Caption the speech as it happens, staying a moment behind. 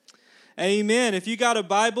Amen. If you got a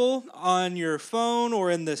Bible on your phone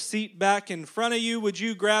or in the seat back in front of you, would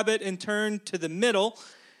you grab it and turn to the middle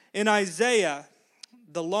in Isaiah,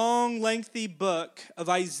 the long, lengthy book of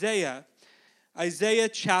Isaiah, Isaiah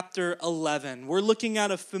chapter 11. We're looking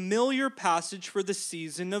at a familiar passage for the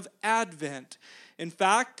season of Advent. In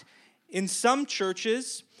fact, in some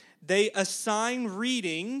churches, they assign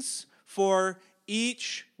readings for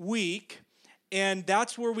each week. And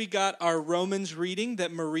that's where we got our Romans reading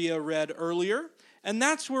that Maria read earlier. And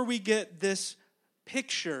that's where we get this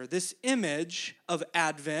picture, this image of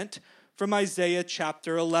Advent from Isaiah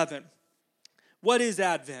chapter 11. What is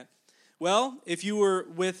Advent? Well, if you were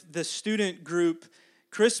with the student group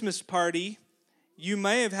Christmas party, you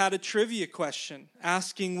may have had a trivia question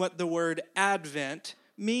asking what the word Advent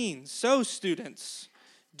means. So, students,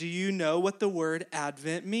 do you know what the word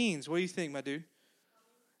Advent means? What do you think, my dude?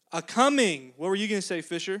 A coming. What were you going to say,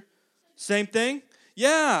 Fisher? Same thing?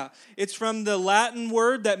 Yeah. It's from the Latin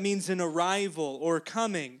word that means an arrival or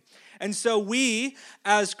coming. And so we,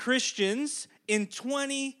 as Christians, in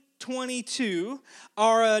 2022,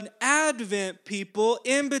 are an Advent people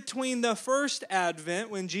in between the first Advent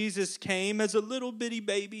when Jesus came as a little bitty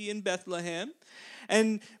baby in Bethlehem.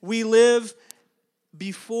 And we live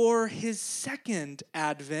before his second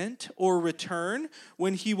advent or return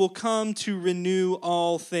when he will come to renew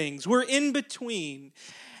all things. We're in between.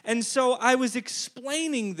 And so I was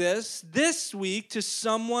explaining this week to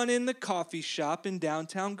someone in the coffee shop in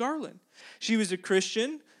downtown Garland. She was a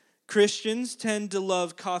Christian. Christians tend to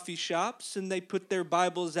love coffee shops, and they put their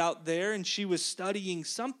Bibles out there, and she was studying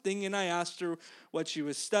something, and I asked her what she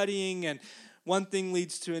was studying, and one thing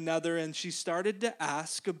leads to another, and she started to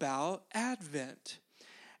ask about Advent.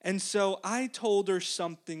 And so I told her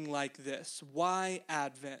something like this. Why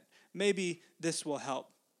Advent? Maybe this will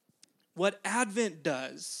help. What Advent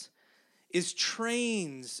does is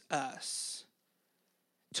trains us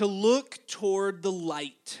to look toward the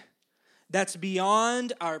light that's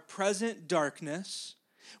beyond our present darkness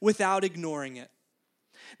without ignoring it.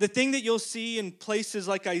 The thing that you'll see in places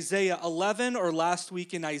like Isaiah 11 or last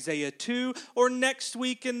week in Isaiah 2 or next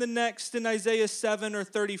week in the next in Isaiah 7 or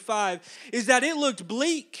 35 is that it looked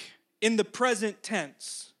bleak in the present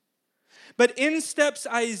tense. But in steps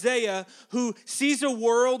Isaiah, who sees a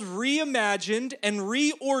world reimagined and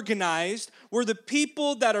reorganized where the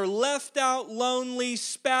people that are left out, lonely,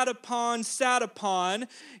 spat upon, sat upon,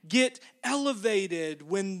 get elevated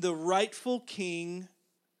when the rightful king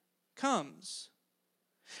comes.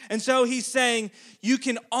 And so he's saying you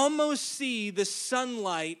can almost see the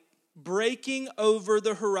sunlight breaking over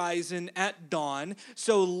the horizon at dawn.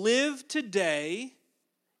 So live today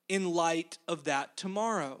in light of that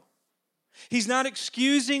tomorrow. He's not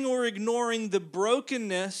excusing or ignoring the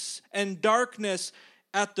brokenness and darkness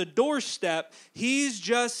at the doorstep. He's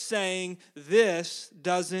just saying this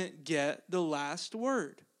doesn't get the last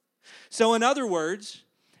word. So in other words,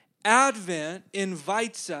 Advent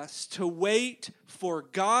invites us to wait for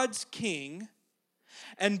God's King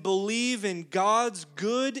and believe in God's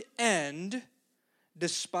good end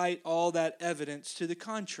despite all that evidence to the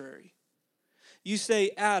contrary. You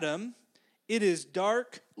say, Adam, it is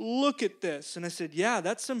dark. Look at this. And I said, yeah,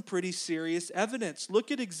 that's some pretty serious evidence.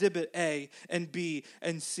 Look at Exhibit A and B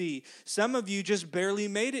and C. Some of you just barely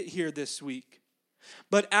made it here this week.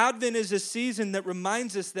 But Advent is a season that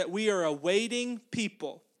reminds us that we are a waiting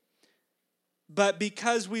people. But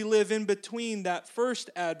because we live in between that first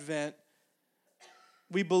Advent,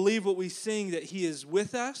 we believe what we sing, that he is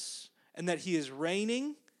with us and that he is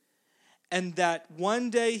reigning and that one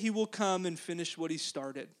day he will come and finish what he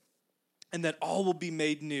started and that all will be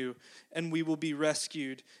made new and we will be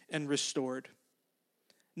rescued and restored.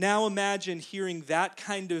 Now imagine hearing that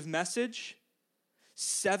kind of message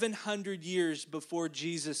 700 years before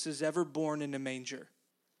Jesus is ever born in a manger.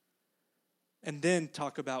 And then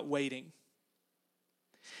talk about waiting.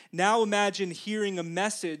 Now imagine hearing a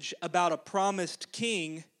message about a promised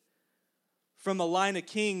king from a line of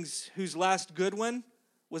kings whose last good one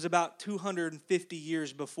was about 250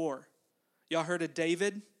 years before. Y'all heard of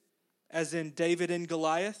David, as in David and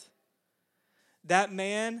Goliath? That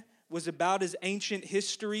man was about as ancient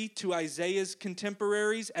history to Isaiah's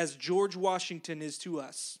contemporaries as George Washington is to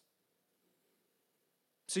us.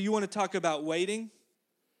 So you want to talk about waiting?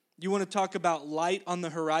 You want to talk about light on the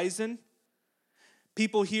horizon?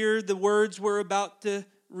 People hear the words we're about to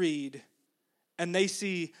read, and they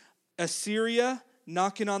see Assyria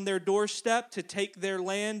knocking on their doorstep to take their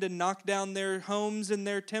land and knock down their homes and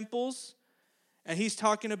their temples. And he's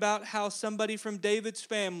talking about how somebody from David's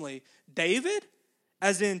family, David,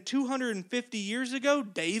 as in 250 years ago,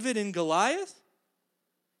 David and Goliath?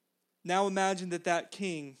 Now imagine that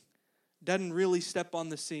king doesn't really step on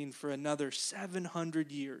the scene for another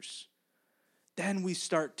 700 years. Then we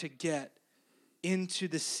start to get into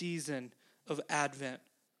the season of Advent,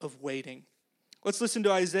 of waiting. Let's listen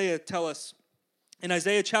to Isaiah tell us. In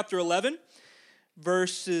Isaiah chapter 11,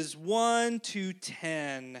 verses 1 to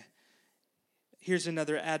 10. Here's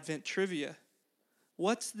another Advent trivia.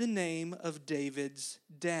 What's the name of David's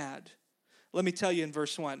dad? Let me tell you in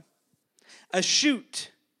verse 1. A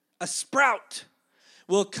shoot, a sprout,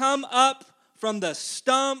 will come up from the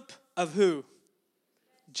stump of who?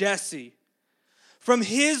 Jesse. From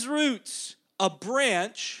his roots, a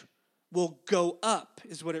branch will go up,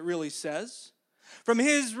 is what it really says. From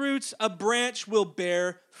his roots, a branch will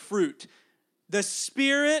bear fruit. The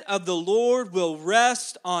Spirit of the Lord will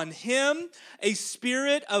rest on him, a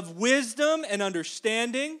spirit of wisdom and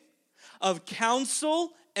understanding, of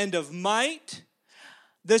counsel and of might,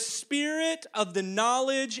 the spirit of the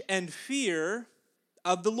knowledge and fear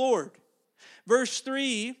of the Lord. Verse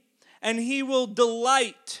 3, and he will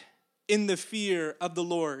delight in the fear of the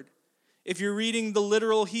Lord. If you're reading the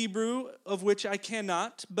literal Hebrew, of which I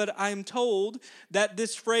cannot, but I'm told that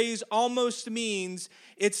this phrase almost means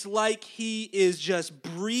it's like he is just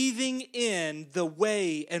breathing in the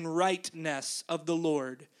way and rightness of the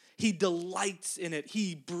Lord. He delights in it.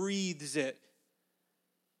 He breathes it.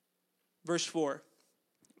 Verse 4,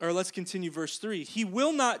 or let's continue verse 3. He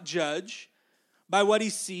will not judge by what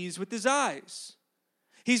he sees with his eyes.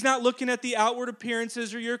 He's not looking at the outward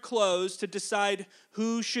appearances or your clothes to decide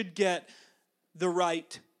who should get the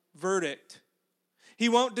right verdict. He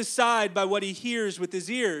won't decide by what he hears with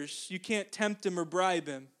his ears. You can't tempt him or bribe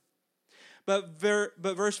him. But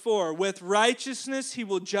verse 4, with righteousness he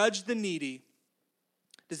will judge the needy.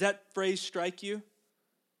 Does that phrase strike you?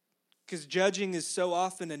 Because judging is so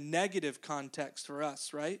often a negative context for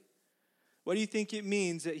us, right? What do you think it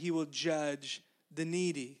means that he will judge the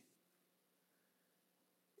needy?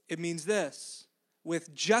 It means this.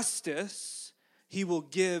 With justice, he will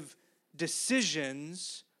give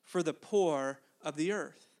decisions for the poor of the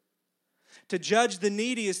earth. To judge the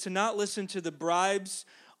needy is to not listen to the bribes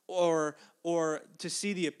or to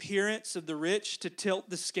see the appearance of the rich, to tilt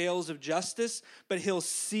the scales of justice, but he'll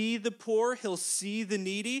see the poor, he'll see the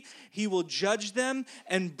needy, he will judge them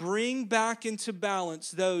and bring back into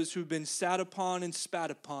balance those who've been sat upon and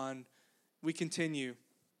spat upon. We continue.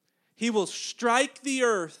 He will strike the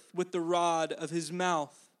earth with the rod of his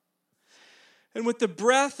mouth, and with the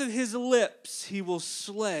breath of his lips he will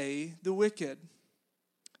slay the wicked.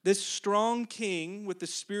 This strong king with the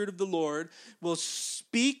Spirit of the Lord will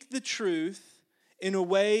speak the truth in a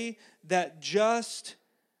way that just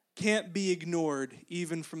can't be ignored,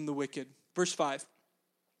 even from the wicked. Verse 5.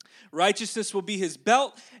 Righteousness will be his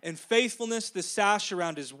belt, and faithfulness the sash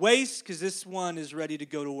around his waist, because this one is ready to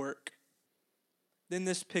go to work. Then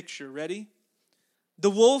this picture, ready? The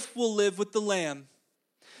wolf will live with the lamb.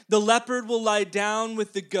 The leopard will lie down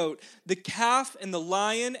with the goat. The calf and the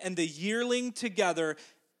lion and the yearling together,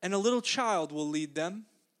 and a little child will lead them.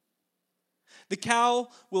 The cow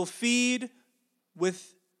will feed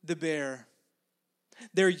with the bear.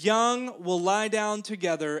 Their young will lie down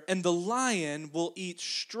together, and the lion will eat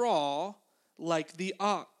straw like the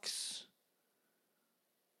ox.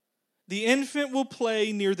 The infant will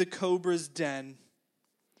play near the cobra's den,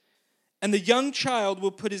 and the young child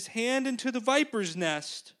will put his hand into the viper's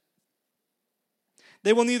nest.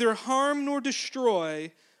 They will neither harm nor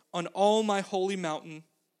destroy on all my holy mountain.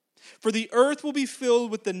 For the earth will be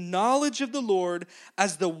filled with the knowledge of the Lord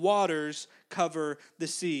as the waters cover the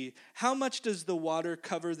sea. How much does the water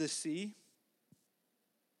cover the sea?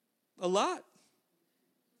 A lot.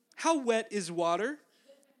 How wet is water?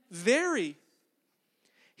 Very.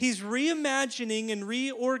 He's reimagining and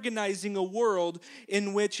reorganizing a world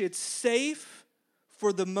in which it's safe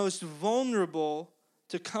for the most vulnerable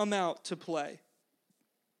to come out to play.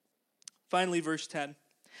 Finally, verse 10.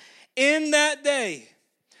 In that day,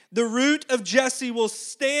 the root of Jesse will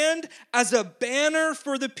stand as a banner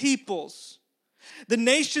for the peoples. The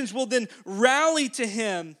nations will then rally to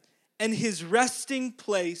him, and his resting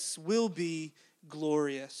place will be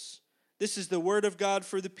glorious. This is the word of God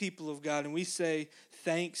for the people of God, and we say,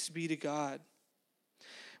 thanks be to God.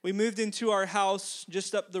 We moved into our house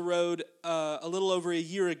just up the road a little over a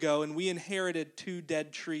year ago, and we inherited 2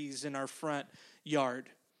 dead trees in our front yard.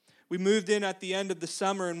 We moved in at the end of the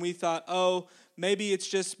summer, and we thought, maybe it's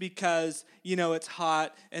just because, it's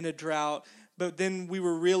hot and a drought. But then we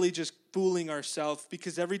were really just fooling ourselves,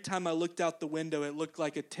 because every time I looked out the window, it looked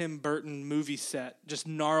like a Tim Burton movie set, just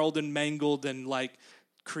gnarled and mangled and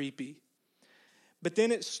creepy. But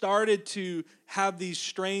then it started to have these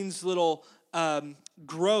strange little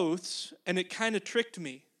growths, and it kind of tricked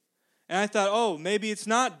me. And I thought, oh, maybe it's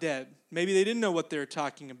not dead. Maybe they didn't know what they were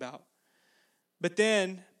talking about. But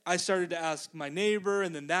then I started to ask my neighbor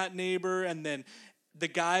and then that neighbor and then the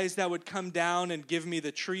guys that would come down and give me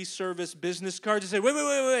the tree service business cards and say,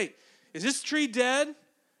 wait. Is this tree dead?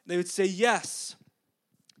 They would say, yes.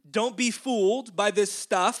 Don't be fooled by this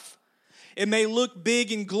stuff. It may look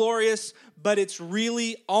big and glorious, but it's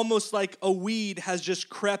really almost like a weed has just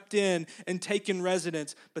crept in and taken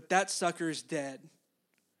residence. But that sucker is dead.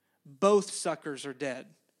 Both suckers are dead.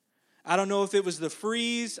 I don't know if it was the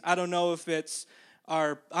freeze. I don't know if it's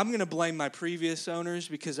I'm going to blame my previous owners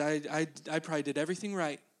because I probably did everything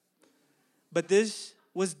right. But this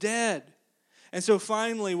was dead. And so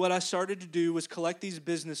finally, what I started to do was collect these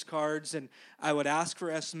business cards, and I would ask for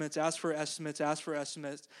estimates.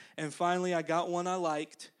 And finally, I got one I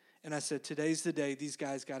liked, and I said, today's the day these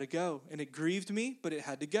guys got to go. And it grieved me, but it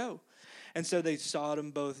had to go. And so they sawed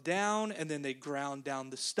them both down, and then they ground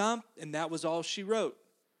down the stump, and that was all she wrote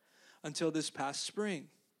until this past spring.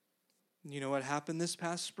 You know what happened this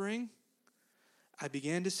past spring? I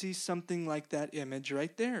began to see something like that image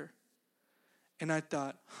right there. And I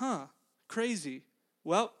thought, crazy.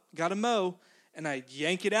 Well, got to mow. And I'd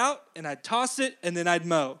yank it out, and I'd toss it, and then I'd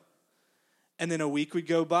mow. And then a week would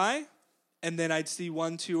go by, and then I'd see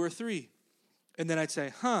 1, 2, or 3. And then I'd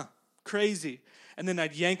say, crazy. And then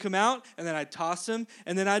I'd yank them out, and then I'd toss them,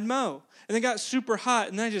 and then I'd mow. And it got super hot,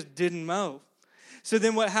 and then I just didn't mow. So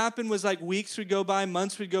then what happened was like weeks would go by,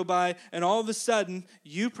 months would go by, and all of a sudden,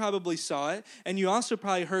 you probably saw it, and you also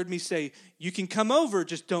probably heard me say, you can come over,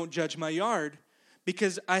 just don't judge my yard.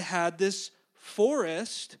 Because I had this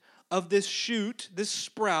forest of this shoot, this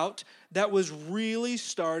sprout, that was really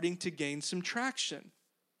starting to gain some traction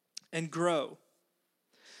and grow.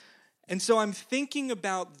 And so I'm thinking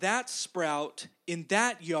about that sprout in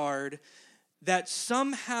that yard that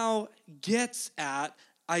somehow gets at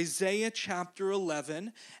Isaiah chapter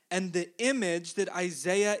 11 and the image that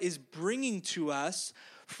Isaiah is bringing to us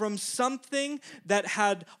from something that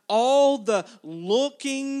had all the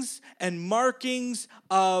lookings and markings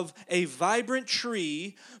of a vibrant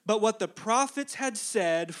tree, but what the prophets had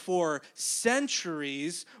said for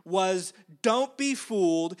centuries was, don't be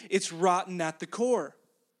fooled, it's rotten at the core.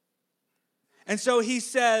 And so he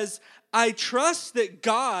says, I trust that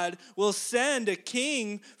God will send a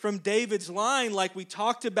king from David's line like we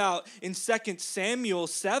talked about in 2 Samuel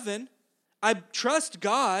 7. I trust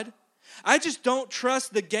God. I just don't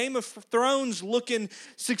trust the Game of Thrones looking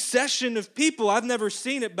succession of people. I've never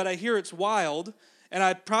seen it, but I hear it's wild. And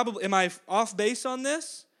am I off base on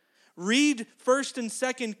this? Read 1st and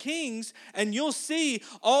 2nd Kings, and you'll see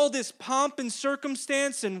all this pomp and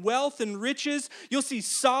circumstance and wealth and riches. You'll see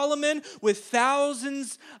Solomon with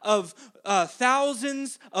thousands of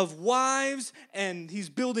wives, and he's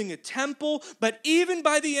building a temple. But even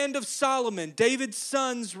by the end of Solomon, David's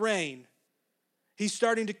son's reign, he's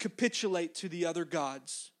starting to capitulate to the other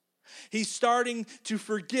gods. He's starting to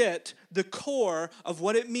forget the core of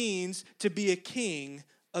what it means to be a king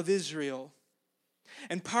of Israel.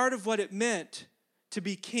 And part of what it meant to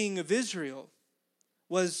be king of Israel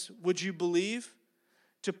was, would you believe,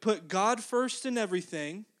 to put God first in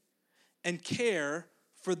everything and care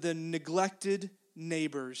for the neglected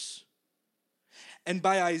neighbors. And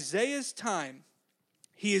by Isaiah's time,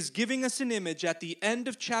 he is giving us an image at the end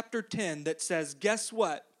of chapter 10 that says, guess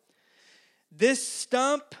what? This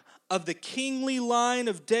stump of the kingly line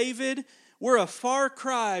of David, we're a far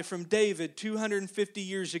cry from David 250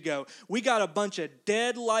 years ago. We got a bunch of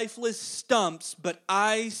dead, lifeless stumps, but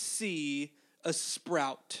I see a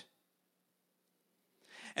sprout.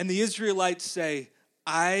 And the Israelites say,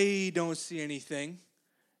 I don't see anything.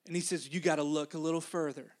 And he says, you got to look a little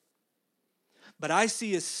further. But I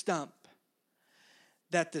see a stump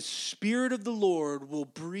that the Spirit of the Lord will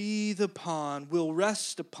breathe upon, will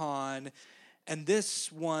rest upon, and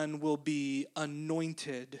this one will be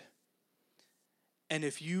anointed. And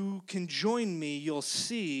if you can join me, you'll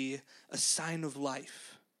see a sign of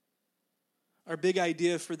life. Our big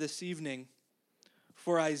idea for this evening,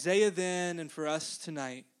 for Isaiah then and for us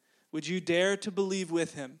tonight, would you dare to believe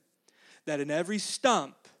with him that in every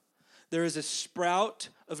stump there is a sprout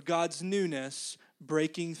of God's newness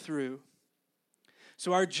breaking through?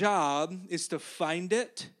 So our job is to find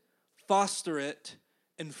it, foster it,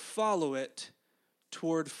 and follow it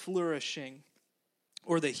toward flourishing.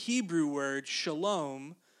 Or the Hebrew word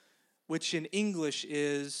shalom, which in English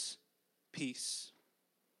is peace.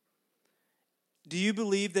 Do you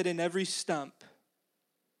believe that in every stump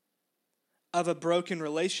of a broken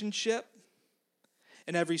relationship,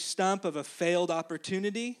 in every stump of a failed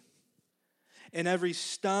opportunity, in every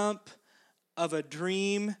stump of a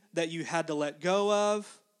dream that you had to let go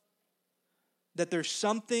of, that there's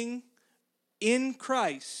something in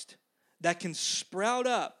Christ that can sprout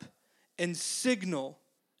up and signal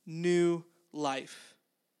new life.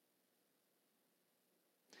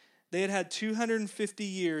 They had 250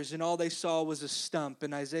 years and all they saw was a stump.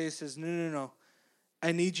 And Isaiah says, no.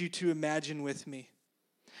 I need you to imagine with me.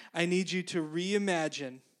 I need you to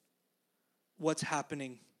reimagine what's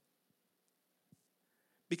happening.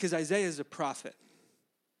 Because Isaiah is a prophet.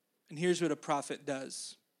 And here's what a prophet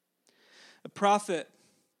does. A prophet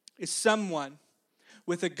is someone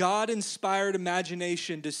with a God-inspired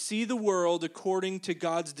imagination to see the world according to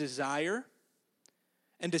God's desire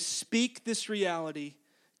and to speak this reality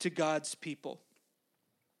to God's people.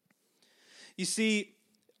 You see,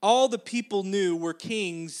 all the people knew were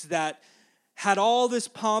kings that had all this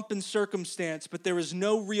pomp and circumstance, but there was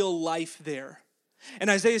no real life there. And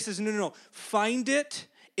Isaiah says, no. Find it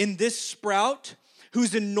in this sprout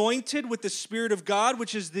who's anointed with the Spirit of God,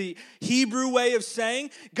 which is the Hebrew way of saying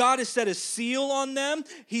God has set a seal on them.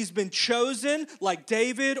 He's been chosen like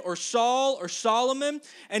David or Saul or Solomon,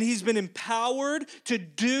 and he's been empowered to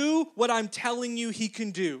do what I'm telling you he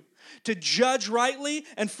can do, to judge rightly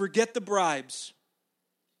and forget the bribes.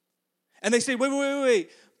 And they say, wait.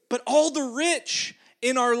 But all the rich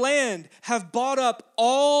in our land have bought up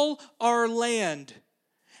all our land.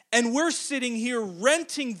 And we're sitting here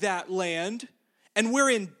renting that land, and we're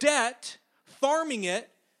in debt, farming it,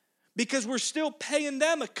 because we're still paying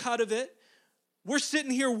them a cut of it. We're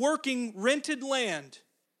sitting here working rented land.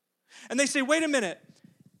 And they say, wait a minute.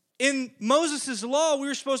 In Moses' law, we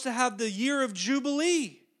were supposed to have the year of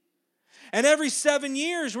Jubilee. And every 7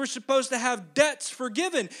 years, we're supposed to have debts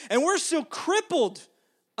forgiven. And we're still crippled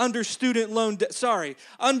under student loan debt,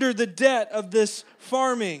 under the debt of this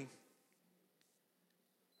farming.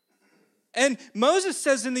 And Moses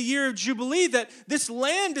says in the year of Jubilee that this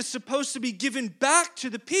land is supposed to be given back to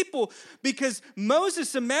the people because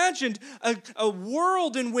Moses imagined a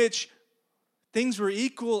world in which things were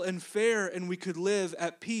equal and fair and we could live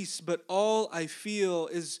at peace. But all I feel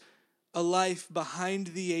is a life behind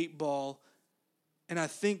the 8 ball. And I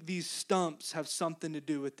think these stumps have something to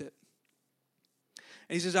do with it.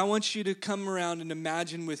 And he says, I want you to come around and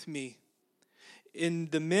imagine with me. In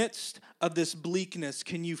the midst of this bleakness,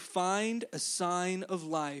 can you find a sign of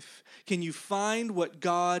life? Can you find what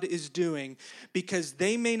God is doing? Because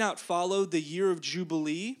they may not follow the year of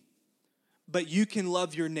Jubilee, but you can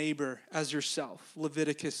love your neighbor as yourself.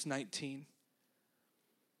 Leviticus 19.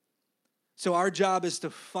 So our job is to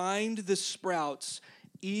find the sprouts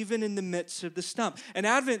even in the midst of the stump. And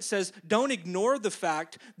Advent says, don't ignore the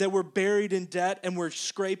fact that we're buried in debt and we're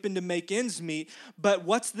scraping to make ends meet, but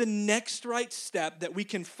what's the next right step that we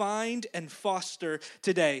can find and foster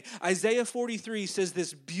today? Isaiah 43 says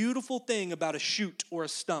this beautiful thing about a shoot or a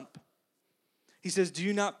stump. He says, do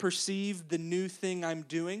you not perceive the new thing I'm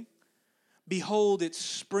doing? Behold, it's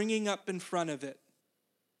springing up in front of it.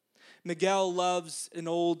 Miguel loves an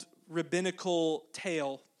old rabbinical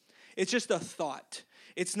tale. It's just a thought.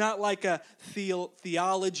 It's not like a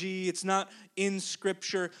theology. It's not in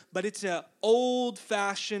Scripture, but it's an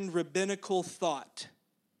old-fashioned rabbinical thought.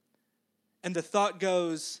 And the thought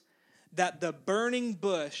goes that the burning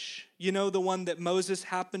bush, you know, the one that Moses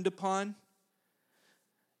happened upon,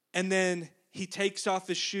 and then he takes off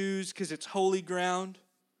his shoes because it's holy ground.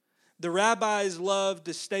 The rabbis loved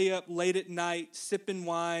to stay up late at night, sipping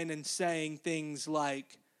wine and saying things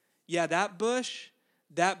like, yeah, that bush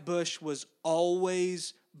was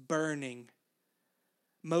always burning.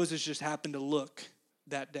 Moses just happened to look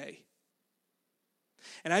that day.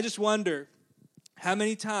 And I just wonder, how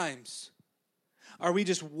many times are we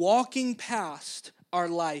just walking past our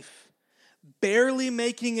life, barely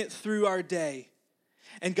making it through our day,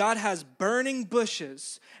 and God has burning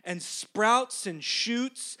bushes and sprouts and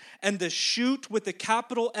shoots, and the shoot with the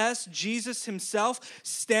capital S, Jesus himself,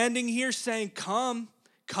 standing here saying, come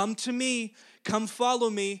to me. Come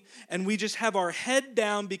follow me. And we just have our head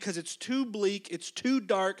down because it's too bleak, it's too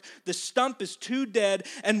dark, the stump is too dead,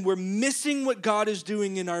 and we're missing what God is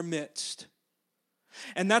doing in our midst.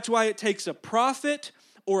 And that's why it takes a prophet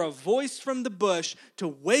or a voice from the bush to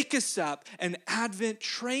wake us up, and Advent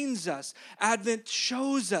trains us. Advent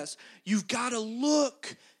shows us, you've got to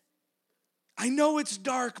look. I know it's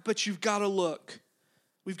dark, but you've got to look.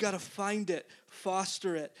 We've got to find it,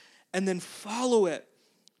 foster it, and then follow it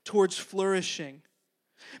towards flourishing.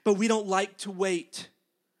 But we don't like to wait.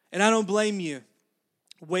 And I don't blame you.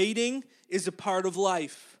 Waiting is a part of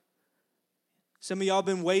life. Some of y'all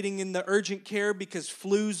been waiting in the urgent care because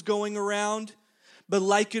flu's going around. But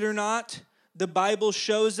like it or not, the Bible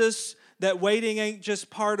shows us that waiting ain't just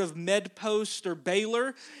part of MedPost or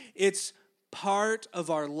Baylor. It's part of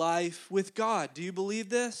our life with God. Do you believe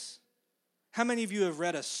this? How many of you have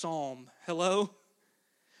read a psalm? Hello?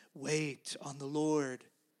 Wait on the Lord.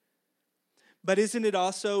 But isn't it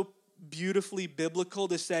also beautifully biblical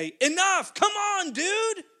to say, enough, come on,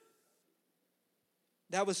 dude?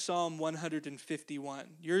 That was Psalm 151.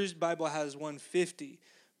 Yours Bible has 150,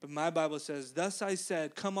 but my Bible says, thus I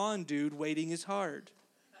said, come on, dude, waiting is hard.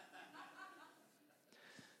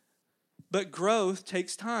 But growth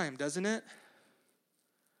takes time, doesn't it?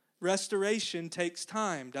 Restoration takes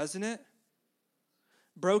time, doesn't it?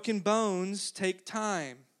 Broken bones take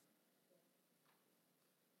time.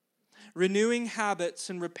 Renewing habits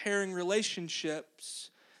and repairing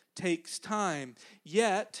relationships takes time.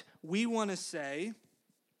 Yet, we want to say,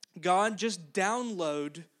 God, just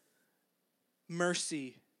download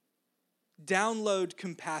mercy. Download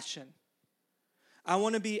compassion. I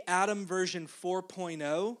want to be Adam version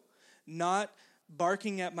 4.0, not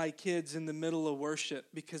barking at my kids in the middle of worship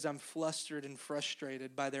because I'm flustered and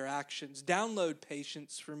frustrated by their actions. Download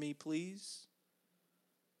patience for me, please.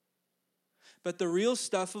 But the real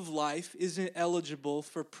stuff of life isn't eligible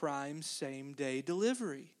for prime same-day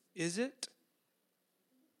delivery, is it?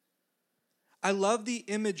 I love the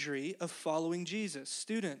imagery of following Jesus.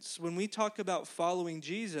 Students, when we talk about following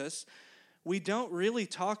Jesus, we don't really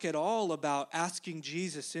talk at all about asking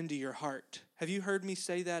Jesus into your heart. Have you heard me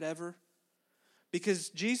say that ever? Because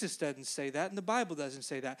Jesus doesn't say that, and the Bible doesn't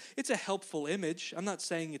say that. It's a helpful image. I'm not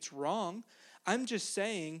saying it's wrong. I'm just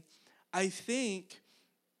saying I think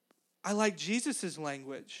I like Jesus'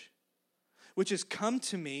 language, which is come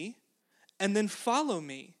to me and then follow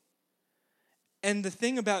me. And the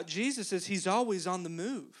thing about Jesus is he's always on the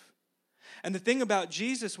move. And the thing about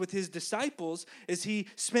Jesus with his disciples is he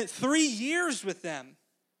spent 3 years with them.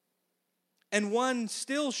 And one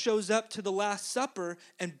still shows up to the Last Supper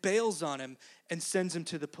and bails on him and sends him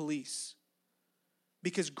to the police.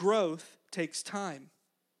 Because growth takes time.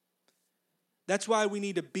 That's why we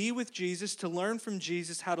need to be with Jesus, to learn from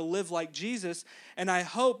Jesus how to live like Jesus. And I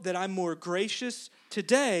hope that I'm more gracious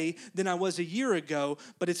today than I was a year ago,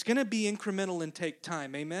 but it's going to be incremental and take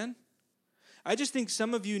time. Amen? I just think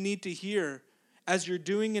some of you need to hear, as you're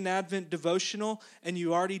doing an Advent devotional and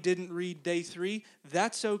you already didn't read day 3,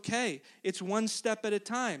 that's okay. It's one step at a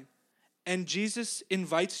time. And Jesus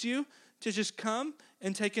invites you to just come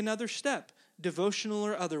and take another step, devotional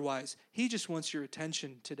or otherwise. He just wants your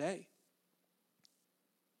attention today.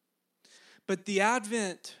 But the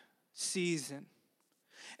Advent season,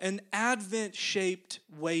 an Advent-shaped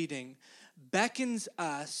waiting, beckons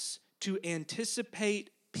us to anticipate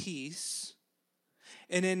peace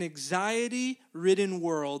in an anxiety-ridden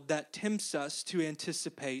world that tempts us to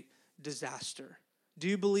anticipate disaster. Do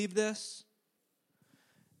you believe this?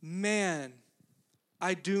 Man,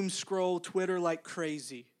 I doom scroll Twitter like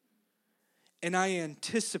crazy, and I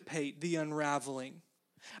anticipate the unraveling.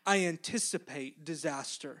 I anticipate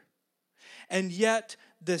disaster. And yet,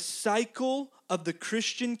 the cycle of the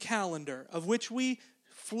Christian calendar, of which we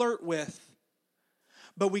flirt with,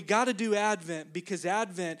 but we got to do Advent because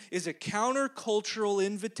Advent is a countercultural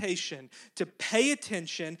invitation to pay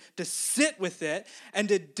attention, to sit with it, and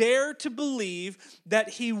to dare to believe that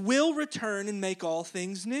he will return and make all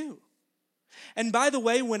things new. And by the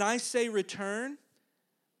way, when I say return,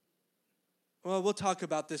 well, we'll talk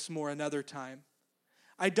about this more another time.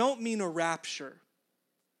 I don't mean a rapture.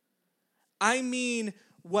 I mean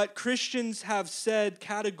what Christians have said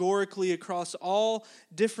categorically across all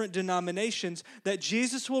different denominations, that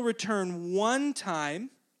Jesus will return one time,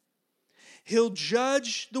 he'll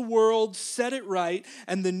judge the world, set it right,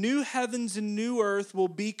 and the new heavens and new earth will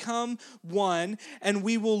become one, and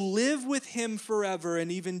we will live with him forever,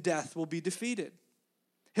 and even death will be defeated.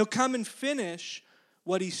 He'll come and finish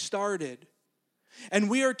what he started. And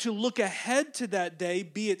we are to look ahead to that day,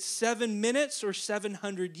 be it 7 minutes or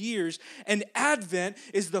 700 years. And Advent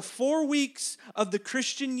is the 4 weeks of the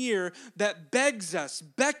Christian year that beckons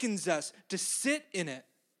us to sit in it.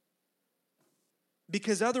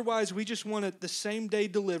 Because otherwise we just want the same day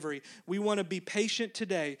delivery. We want to be patient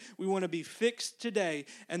today. We want to be fixed today.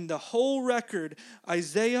 And the whole record,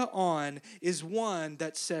 Isaiah on, is one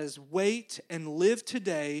that says, wait and live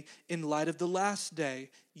today in light of the last day.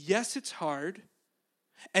 Yes, it's hard.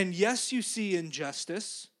 And yes, you see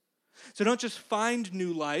injustice. So don't just find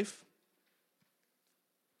new life.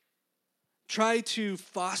 Try to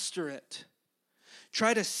foster it.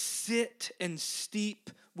 Try to sit and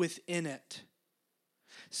steep within it.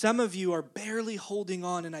 Some of you are barely holding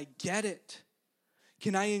on, and I get it.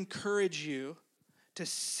 Can I encourage you to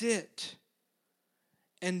sit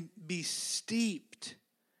and be steeped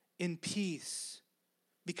in peace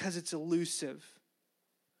because it's elusive?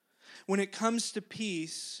 When it comes to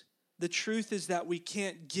peace, the truth is that we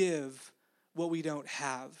can't give what we don't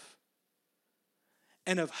have.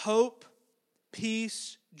 And of hope,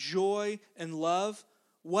 peace, joy, and love,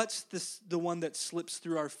 what's the one that slips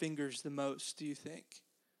through our fingers the most, do you think?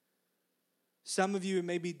 Some of you, it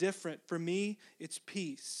may be different. For me, it's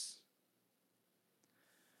peace.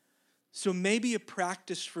 So maybe a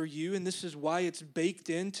practice for you, and this is why it's baked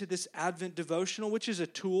into this Advent devotional, which is a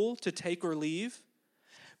tool to take or leave.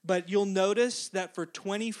 But you'll notice that for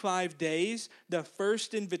 25 days, the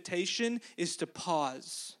first invitation is to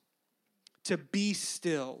pause, to be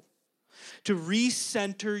still, to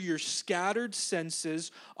recenter your scattered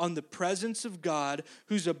senses on the presence of God,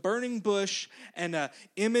 who's a burning bush and an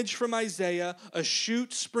image from Isaiah, a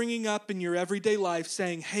shoot springing up in your everyday life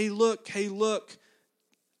saying, hey, look,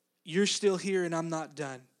 you're still here and I'm not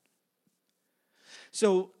done.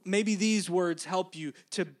 So maybe these words help you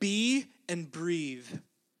to be and breathe.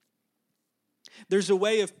 There's a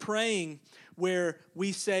way of praying where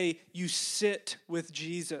we say you sit with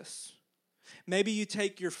Jesus. Maybe you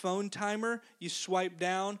take your phone timer, you swipe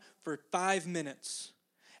down for 5 minutes,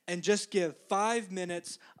 and just give 5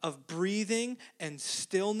 minutes of breathing and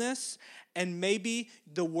stillness, and maybe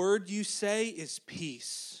the word you say is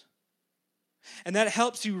peace. And that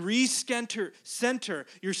helps you center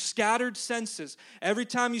your scattered senses. Every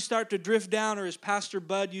time you start to drift down, or as Pastor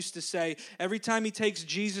Bud used to say, every time he takes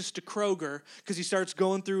Jesus to Kroger, because he starts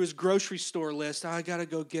going through his grocery store list, I got to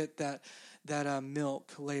go get that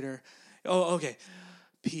milk later. Oh, okay.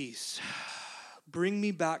 Peace. Bring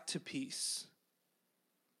me back to peace.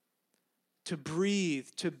 To breathe,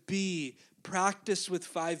 to be. Practice with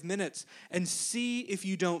 5 minutes and see if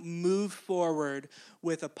you don't move forward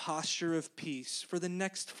with a posture of peace for the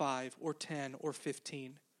next 5 or 10 or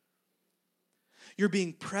 15. You're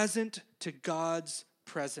being present to God's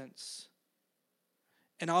presence.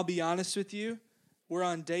 And I'll be honest with you, we're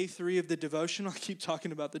on day 3 of the devotional. I keep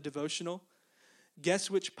talking about the devotional. Guess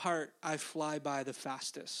which part I fly by the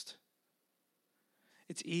fastest?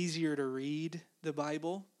 It's easier to read the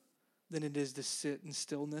Bible than it is to sit in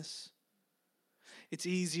stillness. It's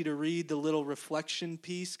easy to read the little reflection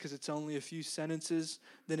piece because it's only a few sentences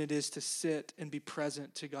than it is to sit and be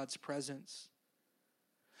present to God's presence.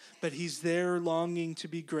 But he's there longing to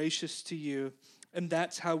be gracious to you, and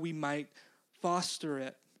that's how we might foster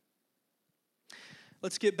it.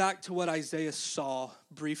 Let's get back to what Isaiah saw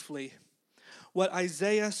briefly. What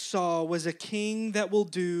Isaiah saw was a king that will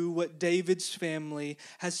do what David's family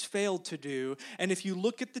has failed to do. And if you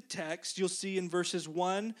look at the text, you'll see in verses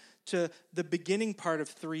 1 to the beginning part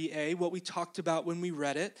of 3a, what we talked about when we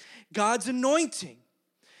read it, God's anointing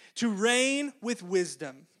to reign with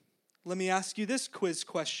wisdom. Let me ask you this quiz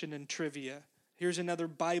question and trivia. Here's another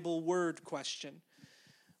Bible word question.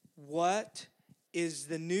 What is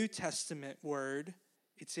the New Testament word?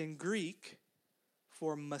 It's in Greek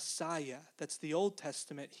for Messiah. That's the Old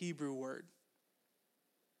Testament Hebrew word.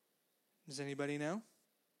 Does anybody know?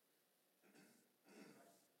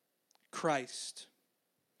 Christ.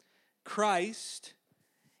 Christ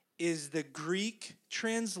is the Greek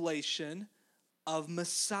translation of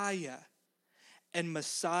Messiah. And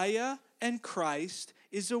Messiah and Christ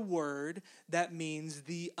is a word that means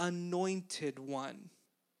the anointed one.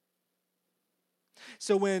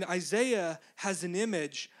 So when Isaiah has an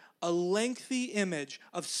image, a lengthy image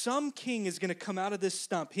of some king is going to come out of this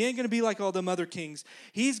stump. He ain't going to be like all them other kings.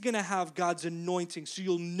 He's going to have God's anointing, so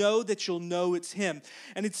you'll know it's him.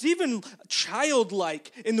 And it's even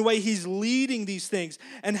childlike in the way he's leading these things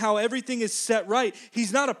and how everything is set right.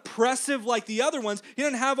 He's not oppressive like the other ones. He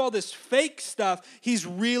doesn't have all this fake stuff. He's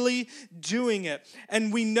really doing it.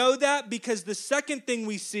 And we know that because the second thing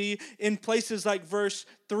we see in places like verse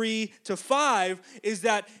 3 to 5 is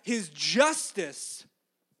that his justice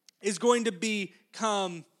is going to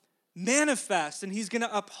become manifest, and he's going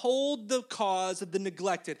to uphold the cause of the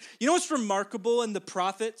neglected. You know what's remarkable in the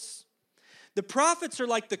prophets? The prophets are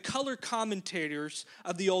like the color commentators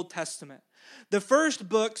of the Old Testament. The first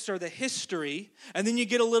books are the history, and then you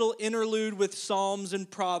get a little interlude with Psalms and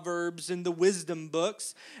Proverbs and the wisdom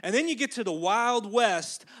books, and then you get to the Wild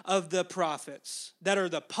West of the prophets that are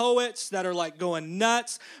the poets that are like going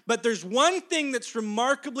nuts. But there's one thing that's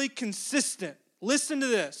remarkably consistent. Listen to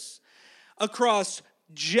this. Across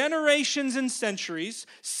generations and centuries,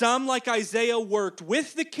 some like Isaiah worked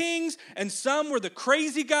with the kings, and some were the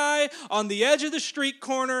crazy guy on the edge of the street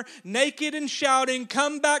corner, naked and shouting,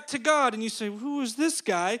 "Come back to God." And you say, who is this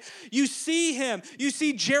guy? You see him. You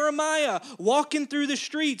see Jeremiah walking through the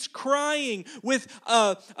streets crying with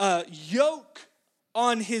a yoke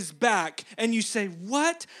on his back. And you say,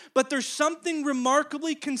 what? But there's something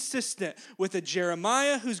remarkably consistent with a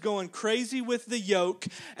Jeremiah who's going crazy with the yoke,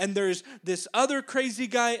 and there's this other crazy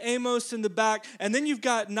guy, Amos, in the back, and then you've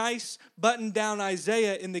got nice buttoned down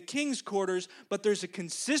Isaiah in the king's quarters, but there's a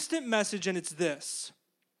consistent message, and it's this: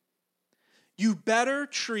 you better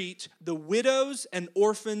treat the widows and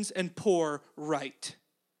orphans and poor right.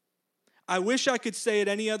 I wish I could say it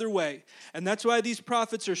any other way. And that's why these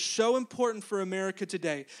prophets are so important for America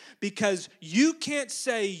today. Because you can't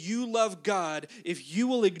say you love God if you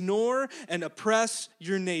will ignore and oppress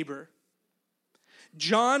your neighbor.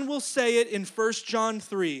 John will say it in 1 John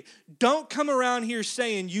 3. Don't come around here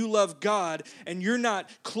saying you love God and you're not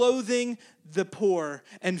clothing the poor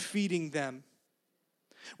and feeding them.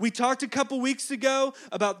 We talked a couple weeks ago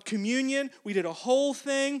about communion. We did a whole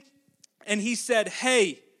thing. And he said,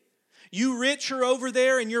 hey, you rich are over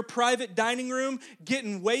there in your private dining room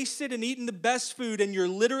getting wasted and eating the best food, and you're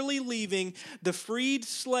literally leaving the freed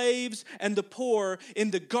slaves and the poor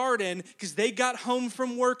in the garden because they got home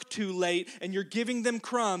from work too late, and you're giving them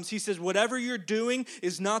crumbs. He says whatever you're doing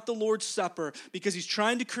is not the Lord's Supper, because he's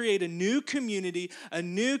trying to create a new community, a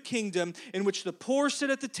new kingdom in which the poor sit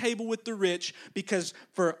at the table with the rich, because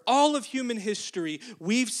for all of human history,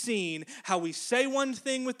 we've seen how we say one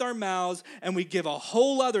thing with our mouths and we give a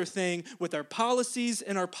whole other thing with our policies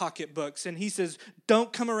and our pocketbooks. And he says,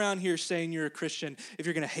 don't come around here saying you're a Christian if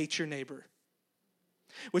you're going to hate your neighbor.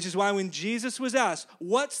 Which is why when Jesus was asked,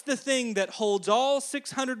 what's the thing that holds all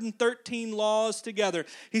 613 laws together?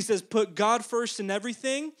 He says, put God first in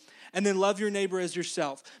everything and then love your neighbor as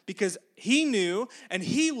yourself. Because he knew and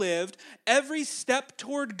he lived every step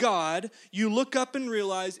toward God you look up and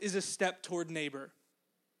realize is a step toward neighbor.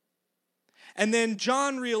 And then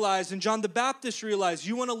John realized, and John the Baptist realized,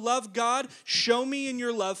 you want to love God? Show me in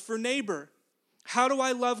your love for neighbor. How do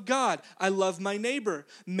I love God? I love my neighbor,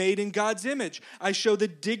 made in God's image. I show the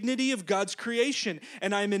dignity of God's creation,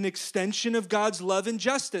 and I'm an extension of God's love and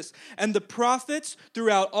justice. And the prophets,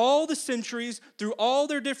 throughout all the centuries, through all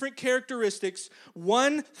their different characteristics,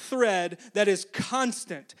 one thread that is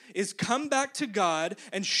constant is come back to God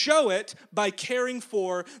and show it by caring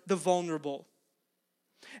for the vulnerable.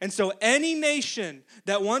 And so any nation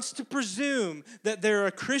that wants to presume that they're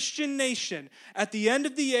a Christian nation, at the end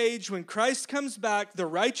of the age, when Christ comes back, the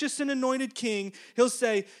righteous and anointed king, he'll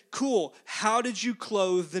say, cool, how did you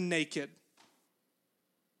clothe the naked?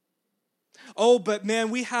 Oh, but man,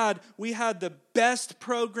 we had the best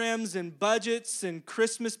programs and budgets and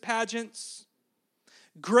Christmas pageants.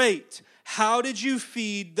 Great. How did you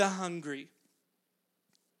feed the hungry?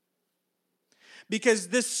 Because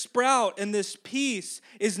this sprout and this peace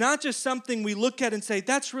is not just something we look at and say,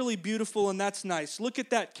 that's really beautiful and that's nice. Look at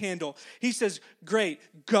that candle. He says, great,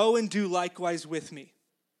 go and do likewise with me.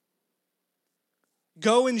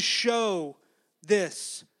 Go and show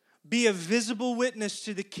this. Be a visible witness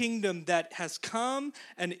to the kingdom that has come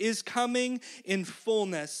and is coming in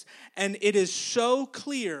fullness. And it is so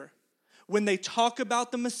clear when they talk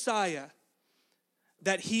about the Messiah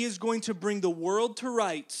that he is going to bring the world to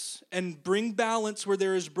rights and bring balance where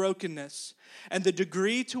there is brokenness. And the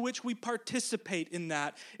degree to which we participate in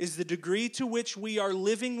that is the degree to which we are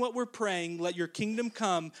living what we're praying, let your kingdom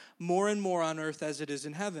come more and more on earth as it is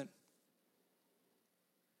in heaven.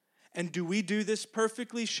 And do we do this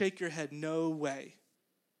perfectly? Shake your head, no way.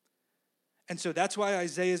 And so that's why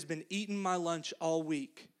Isaiah's been eating my lunch all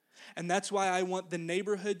week. And that's why I want the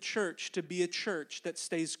neighborhood church to be a church that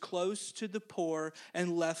stays close to the poor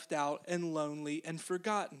and left out and lonely and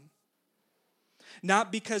forgotten.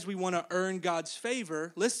 Not because we want to earn God's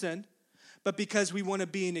favor, listen, but because we want to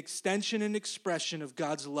be an extension and expression of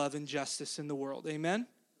God's love and justice in the world. Amen?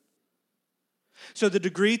 So the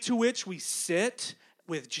degree to which we sit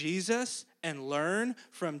with Jesus and learn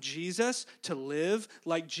from Jesus to live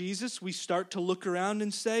like Jesus, we start to look around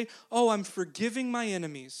and say, oh, I'm forgiving my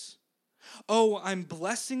enemies. Oh, I'm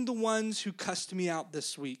blessing the ones who cussed me out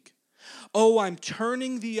this week. Oh, I'm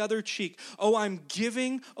turning the other cheek. Oh, I'm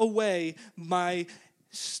giving away my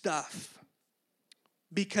stuff.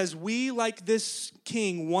 Because we, like this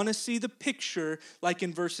king, want to see the picture, like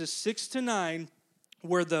in verses 6 to 9,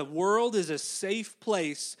 where the world is a safe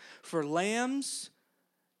place for lambs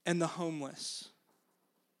and the homeless.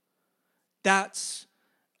 That's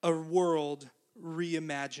a world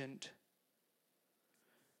reimagined.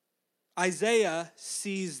 Isaiah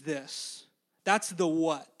sees this. That's the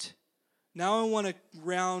what. Now I want to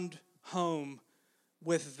round home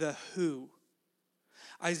with the who.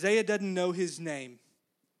 Isaiah doesn't know his name,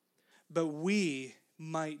 but we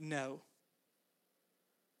might know.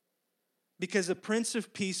 Because a Prince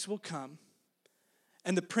of Peace will come,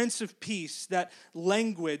 And the Prince of Peace, that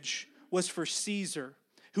language was for Caesar,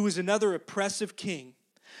 who was another oppressive king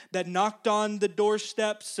that knocked on the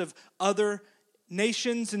doorsteps of other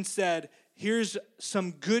nations and said, here's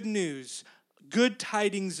some good news, good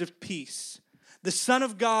tidings of peace. The Son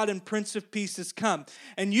of God and Prince of Peace has come.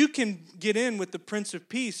 And you can get in with the Prince of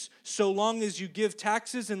Peace so long as you give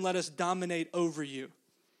taxes and let us dominate over you.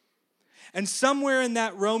 And somewhere in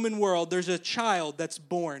that Roman world, there's a child that's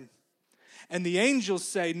born. And the angels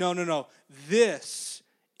say, no, this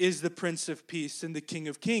is the Prince of Peace and the King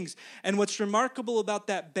of Kings. And what's remarkable about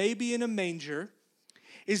that baby in a manger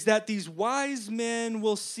is that these wise men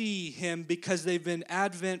will see him because they've been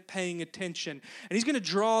Advent paying attention. And he's going to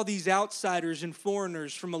draw these outsiders and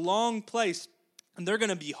foreigners from a long place, and they're going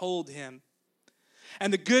to behold him.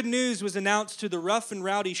 And the good news was announced to the rough and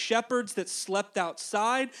rowdy shepherds that slept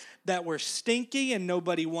outside, that were stinky and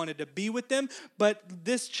nobody wanted to be with them. But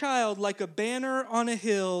this child, like a banner on a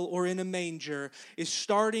hill or in a manger, is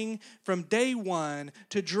starting from day one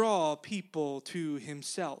to draw people to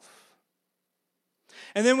himself.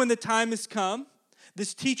 And then when the time has come,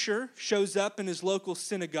 this teacher shows up in his local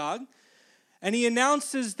synagogue, and he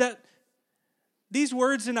announces that these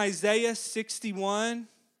words in Isaiah 61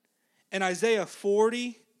 and Isaiah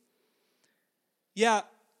 40, the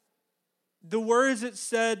words that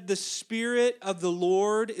said, the Spirit of the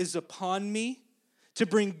Lord is upon me to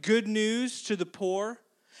bring good news to the poor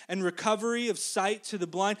and recovery of sight to the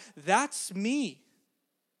blind, that's me.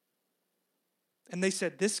 And they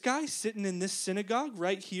said, this guy sitting in this synagogue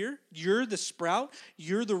right here, you're the sprout,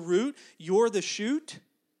 you're the root, you're the shoot.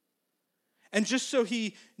 And just so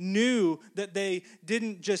he knew that they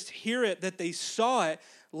didn't just hear it, that they saw it,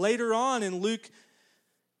 later on in Luke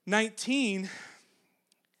 19,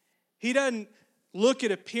 he doesn't look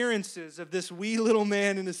at appearances of this wee little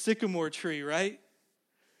man in a sycamore tree, right?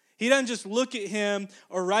 He doesn't just look at him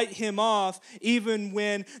or write him off even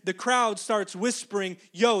when the crowd starts whispering,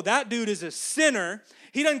 yo, that dude is a sinner.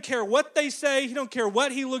 He doesn't care what they say. He don't care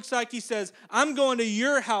what he looks like. He says, I'm going to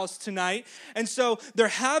your house tonight. And so they're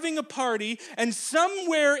having a party, and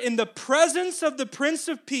somewhere in the presence of the Prince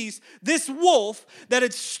of Peace, this wolf that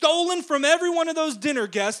had stolen from every one of those dinner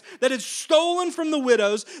guests, that had stolen from the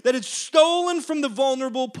widows, that had stolen from the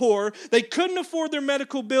vulnerable poor, they couldn't afford their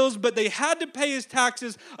medical bills, but they had to pay his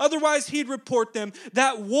taxes, otherwise he'd report them.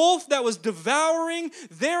 That wolf that was devouring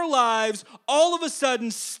their lives all of a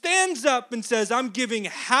sudden stands up and says, I'm giving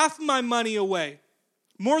half my money away.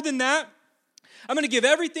 More than that, I'm going to give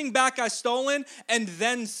everything back I stolen and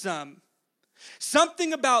then some.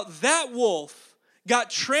 Something about that wolf got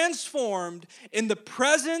transformed in the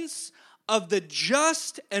presence of the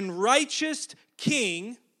just and righteous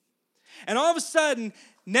king, and all of a sudden,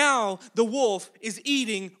 now the wolf is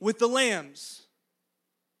eating with the lambs.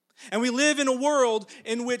 And we live in a world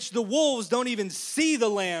in which the wolves don't even see the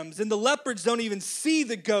lambs and the leopards don't even see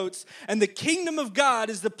the goats. And the kingdom of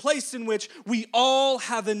God is the place in which we all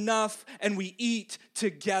have enough and we eat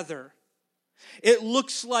together. It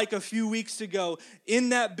looks like a few weeks ago in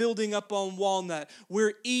that building up on Walnut,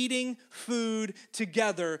 we're eating food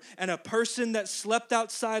together, and a person that slept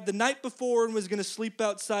outside the night before and was going to sleep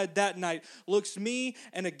outside that night looks me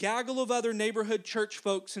and a gaggle of other neighborhood church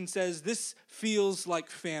folks and says, this feels like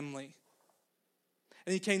family.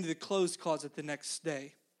 And he came to the clothes closet the next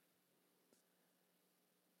day.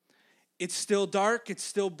 It's still dark. It's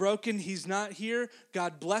still broken. He's not here.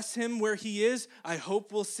 God bless him where he is. I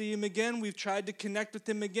hope we'll see him again. We've tried to connect with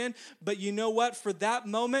him again. But you know what? For that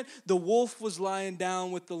moment, the wolf was lying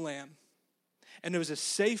down with the lamb. And it was a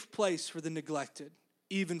safe place for the neglected,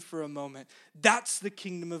 even for a moment. That's the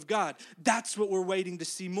kingdom of God. That's what we're waiting to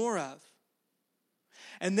see more of.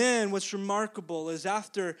 And then what's remarkable is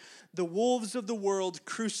after the wolves of the world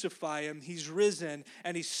crucify him, he's risen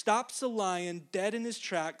and he stops a lion dead in his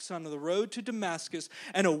tracks on the road to Damascus,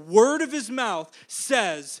 and a word of his mouth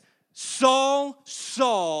says, Saul,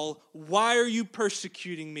 Saul, why are you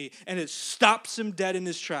persecuting me? And it stops him dead in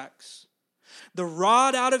his tracks. The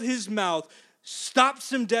rod out of his mouth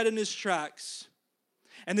stops him dead in his tracks.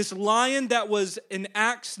 And this lion that was in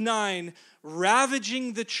Acts 9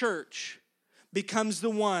 ravaging the church becomes the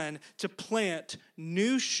one to plant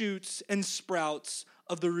new shoots and sprouts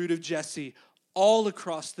of the root of Jesse all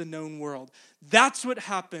across the known world. That's what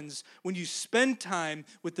happens when you spend time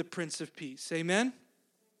with the Prince of Peace. Amen?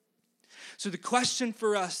 So the question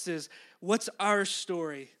for us is, what's our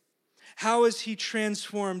story? How has he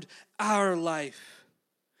transformed our life?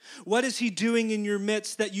 What is he doing in your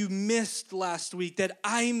midst that you missed last week, that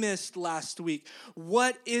I missed last week?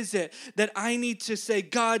 What is it that I need to say,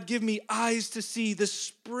 God, give me eyes to see the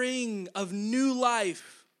spring of new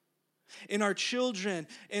life? in our children,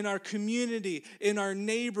 in our community, in our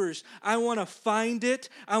neighbors. I want to find it.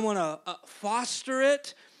 I want to foster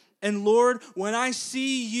it. And Lord, when I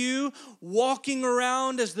see you walking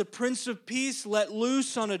around as the Prince of Peace, let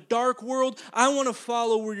loose on a dark world, I want to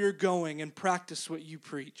follow where you're going and practice what you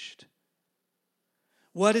preached.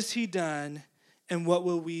 What has he done, and what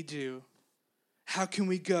will we do? How can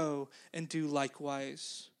we go and do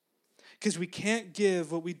likewise? Because we can't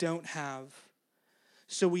give what we don't have.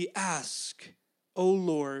 So we ask, O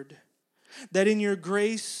Lord, that in your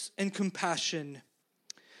grace and compassion,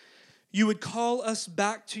 you would call us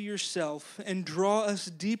back to yourself and draw us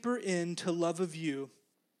deeper into love of you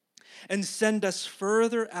and send us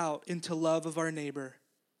further out into love of our neighbor.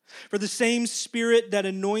 For the same Spirit that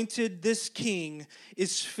anointed this king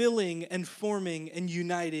is filling and forming and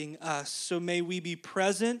uniting us. So may we be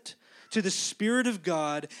present to the Spirit of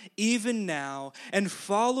God even now and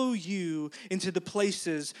follow you into the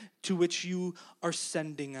places to which you are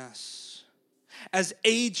sending us. As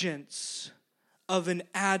agents of an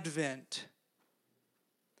advent,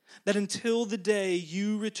 that until the day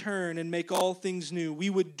you return and make all things new, we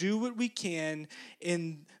would do what we can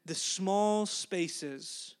in the small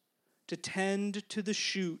spaces to tend to the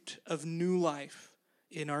shoot of new life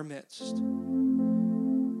in our midst.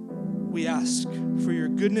 We ask for your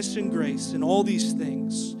goodness and grace in all these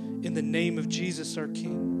things in the name of Jesus our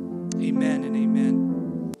King. Amen and amen.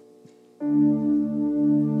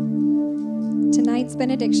 Tonight's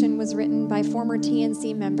benediction was written by former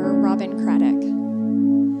TNC member Robin Craddock.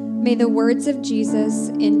 May the words of Jesus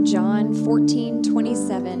in John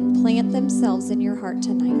 14:27 plant themselves in your heart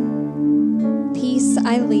tonight. Peace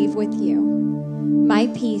I leave with you. My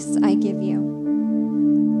peace I give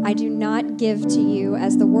you. I do not give to you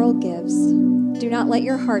as the world gives. Do not let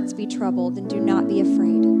your hearts be troubled and do not be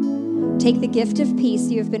afraid. Take the gift of peace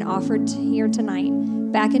you have been offered here tonight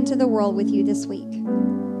back into the world with you this week.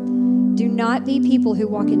 Do not be people who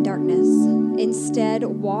walk in darkness. Instead,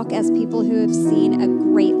 walk as people who have seen a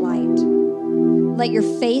great light. Let your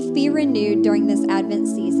faith be renewed during this Advent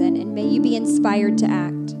season, and may you be inspired to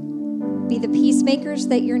act. Be the peacemakers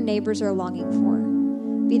that your neighbors are longing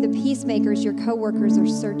for. Be the peacemakers your coworkers are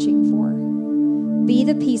searching for. Be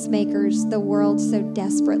the peacemakers the world so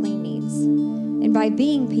desperately needs. And by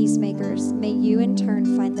being peacemakers, may you in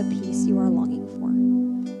turn find the peace you are longing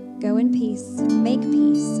for. Go in peace, make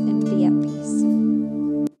peace, and be at peace.